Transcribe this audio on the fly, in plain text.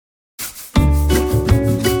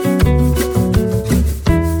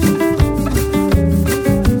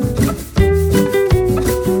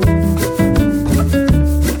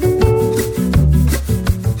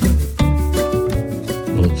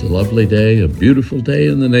lovely day, a beautiful day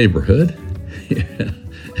in the neighborhood.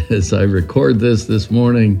 As I record this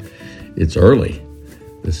morning, it's early.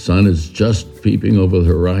 The sun is just peeping over the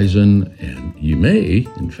horizon, and you may,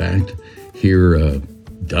 in fact, hear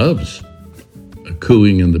doves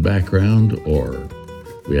cooing in the background, or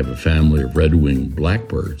we have a family of red-winged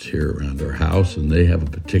blackbirds here around our house, and they have a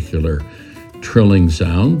particular trilling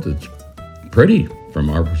sound that's pretty from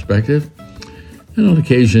our perspective. And on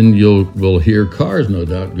occasion, we'll hear cars, no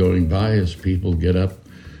doubt, going by as people get up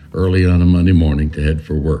early on a Monday morning to head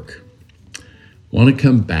for work. I want to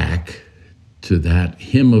come back to that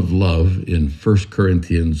hymn of love in 1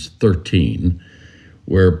 Corinthians 13,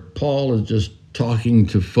 where Paul is just talking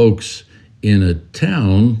to folks in a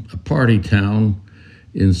town, a party town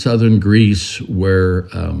in southern Greece, where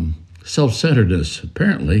self-centeredness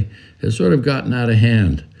apparently has sort of gotten out of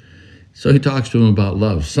hand. So he talks to them about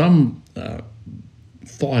love. Some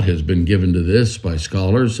thought has been given to this by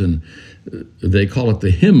scholars, and they call it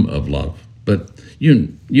the hymn of love. But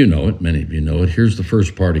you know it, many of you know it. Here's the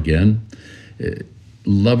first part again.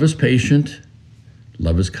 Love is patient,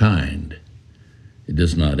 love is kind. It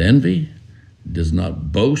does not envy, it does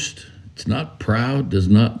not boast, it's not proud, does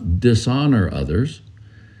not dishonor others.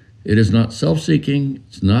 It is not self-seeking,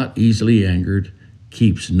 it's not easily angered,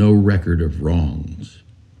 keeps no record of wrongs.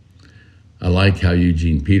 I like how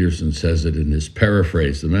Eugene Peterson says it in his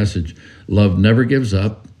paraphrase, the message. Love never gives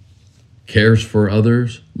up, cares for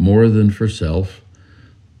others more than for self,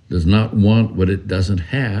 does not want what it doesn't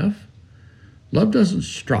have. Love doesn't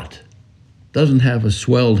strut, doesn't have a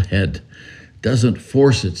swelled head, doesn't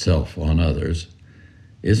force itself on others,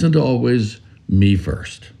 isn't always me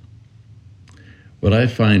first. What I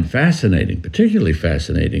find fascinating, particularly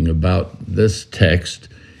fascinating about this text,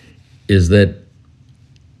 is that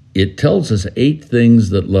it tells us 8 things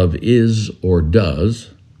that love is or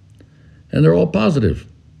does, and they're all positive.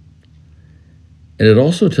 And it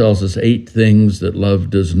also tells us 8 things that love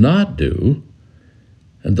does not do,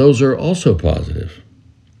 and those are also positive.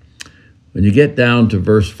 When you get down to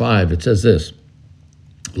verse 5, it says this: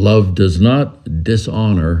 love does not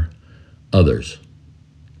dishonor others.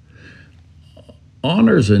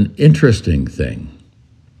 Honor is an interesting thing.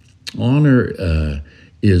 Honor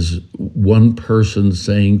is one person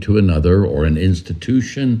saying to another, or an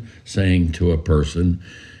institution saying to a person,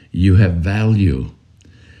 you have value.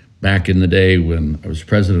 Back in the day when I was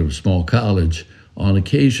president of a small college, on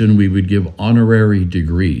occasion we would give honorary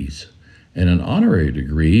degrees. And an honorary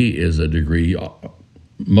degree is a degree,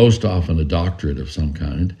 most often a doctorate of some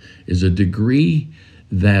kind, is a degree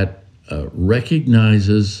that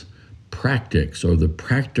recognizes practice or the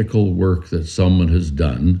practical work that someone has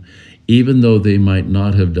done, even though they might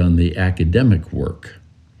not have done the academic work.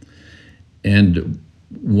 And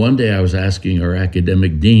one day I was asking our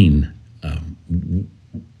academic dean,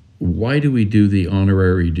 why do we do the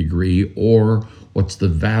honorary degree, or what's the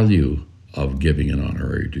value of giving an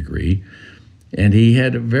honorary degree? And he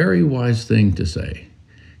had a very wise thing to say.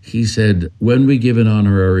 He said, when we give an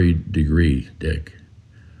honorary degree, Dick,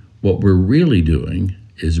 what we're really doing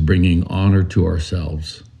is bringing honor to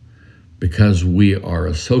ourselves, because we are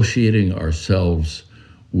associating ourselves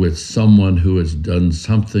with someone who has done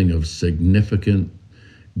something of significant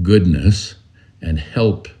goodness and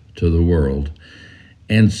help to the world.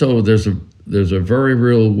 And so there's a very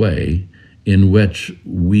real way in which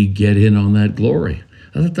we get in on that glory.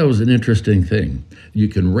 I thought that was an interesting thing. You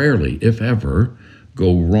can rarely, if ever,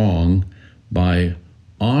 go wrong by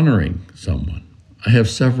honoring someone. I have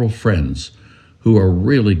several friends who are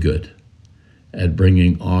really good at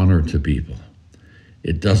bringing honor to people.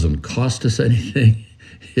 It doesn't cost us anything,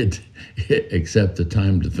 except the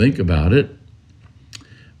time to think about it,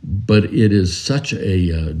 but it is such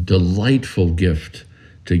a delightful gift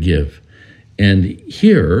to give. And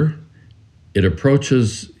here, it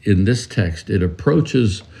approaches, in this text, it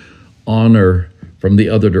approaches honor from the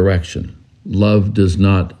other direction. Love does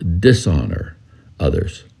not dishonor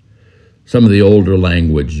others. Some of the older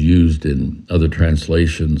language used in other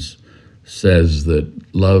translations says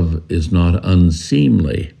that love is not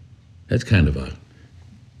unseemly. That's kind of a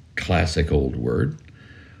classic old word.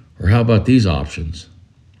 Or how about these options?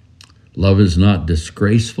 Love is not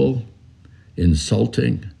disgraceful,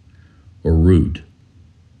 insulting, or rude.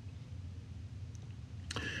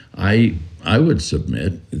 I would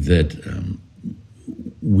submit that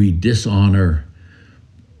we dishonor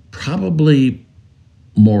probably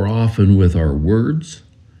more often with our words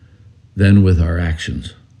than with our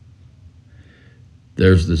actions.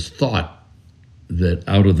 There's this thought that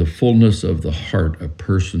out of the fullness of the heart a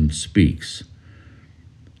person speaks.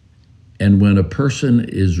 And when a person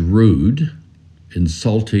is rude,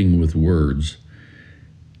 insulting with words,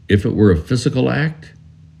 If it were a physical act,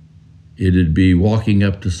 it'd be walking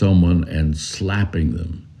up to someone and slapping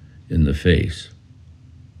them in the face.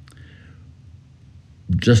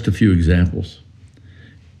 Just a few examples.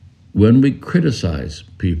 When we criticize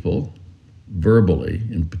people, verbally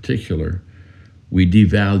in particular, we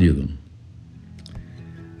devalue them.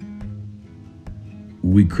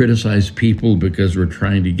 We criticize people because we're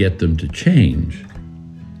trying to get them to change.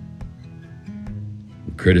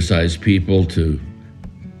 We criticize people to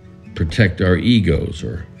protect our egos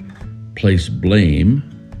or place blame,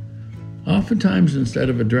 oftentimes instead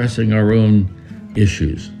of addressing our own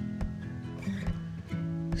issues.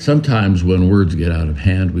 Sometimes when words get out of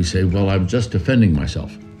hand, we say, well, I'm just defending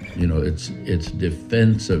myself. It's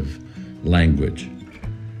defensive language.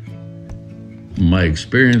 My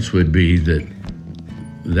experience would be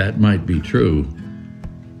that might be true.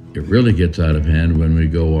 It really gets out of hand when we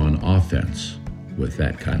go on offense with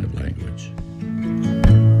that kind of language.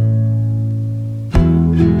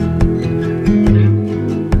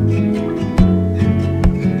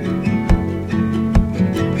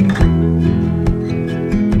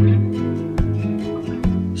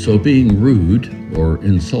 So being rude or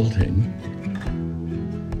insulting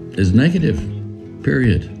is negative,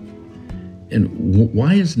 period. And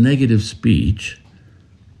why is negative speech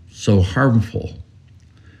so harmful?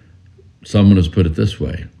 Someone has put it this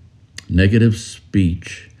way: negative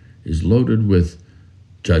speech is loaded with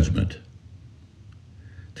judgment.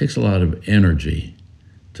 It takes a lot of energy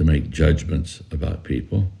to make judgments about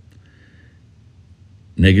people.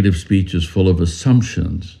 Negative speech is full of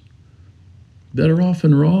assumptions that are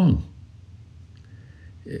often wrong.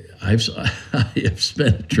 I have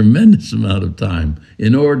spent a tremendous amount of time,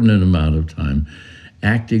 inordinate amount of time,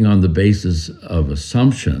 acting on the basis of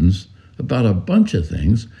assumptions about a bunch of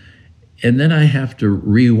things, and then I have to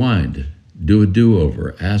rewind, do a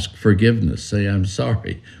do-over, ask forgiveness, say I'm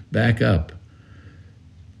sorry, back up.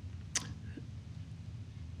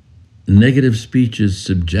 Negative speech is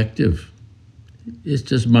subjective. It's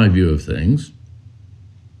just my view of things,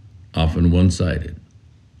 often one-sided.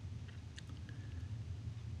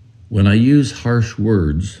 When I use harsh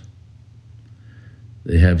words,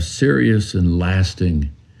 they have serious and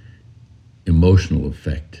lasting emotional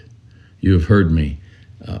effect. You have heard me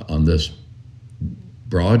on this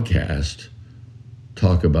broadcast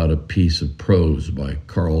talk about a piece of prose by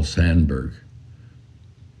Carl Sandburg.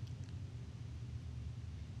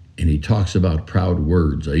 And he talks about proud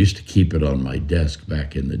words. I used to keep it on my desk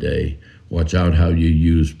back in the day. Watch out how you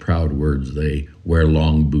use proud words. They wear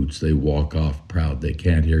long boots. They walk off proud. They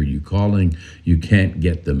can't hear you calling. You can't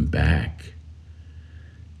get them back.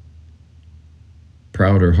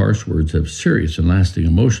 Proud or harsh words have serious and lasting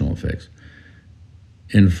emotional effects.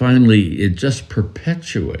 And finally, it just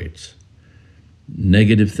perpetuates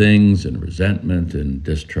negative things and resentment and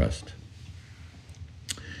distrust.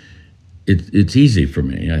 It's easy for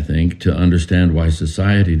me, I think, to understand why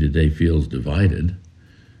society today feels divided.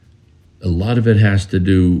 A lot of it has to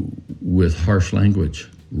do with harsh language,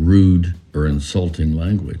 rude or insulting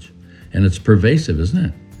language. And it's pervasive, isn't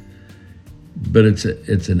it? But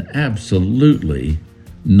it's an absolutely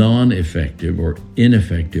non-effective or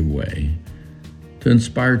ineffective way to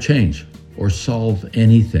inspire change or solve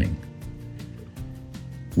anything.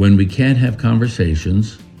 When we can't have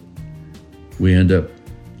conversations, we end up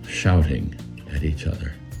shouting at each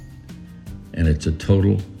other. And it's a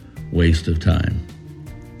total waste of time.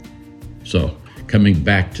 So, coming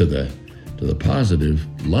back to the positive,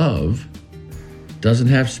 love doesn't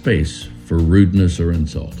have space for rudeness or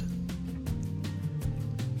insult.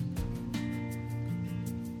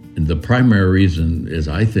 And the primary reason, as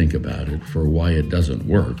I think about it, for why it doesn't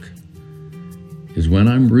work is when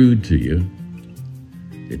I'm rude to you,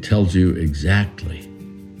 it tells you exactly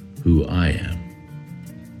who I am.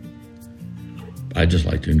 I'd just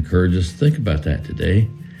like to encourage us to think about that today.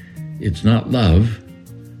 It's not love,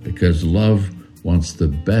 because love wants the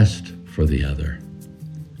best for the other.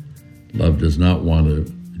 Love does not want to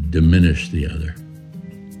diminish the other.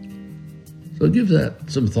 So give that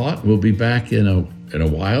some thought. We'll be back in a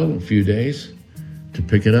while, a few days, to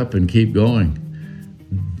pick it up and keep going.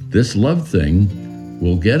 This love thing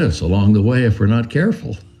will get us along the way if we're not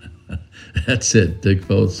careful. That's it. Dick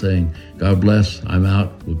Foth saying, God bless. I'm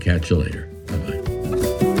out. We'll catch you later. Bye-bye.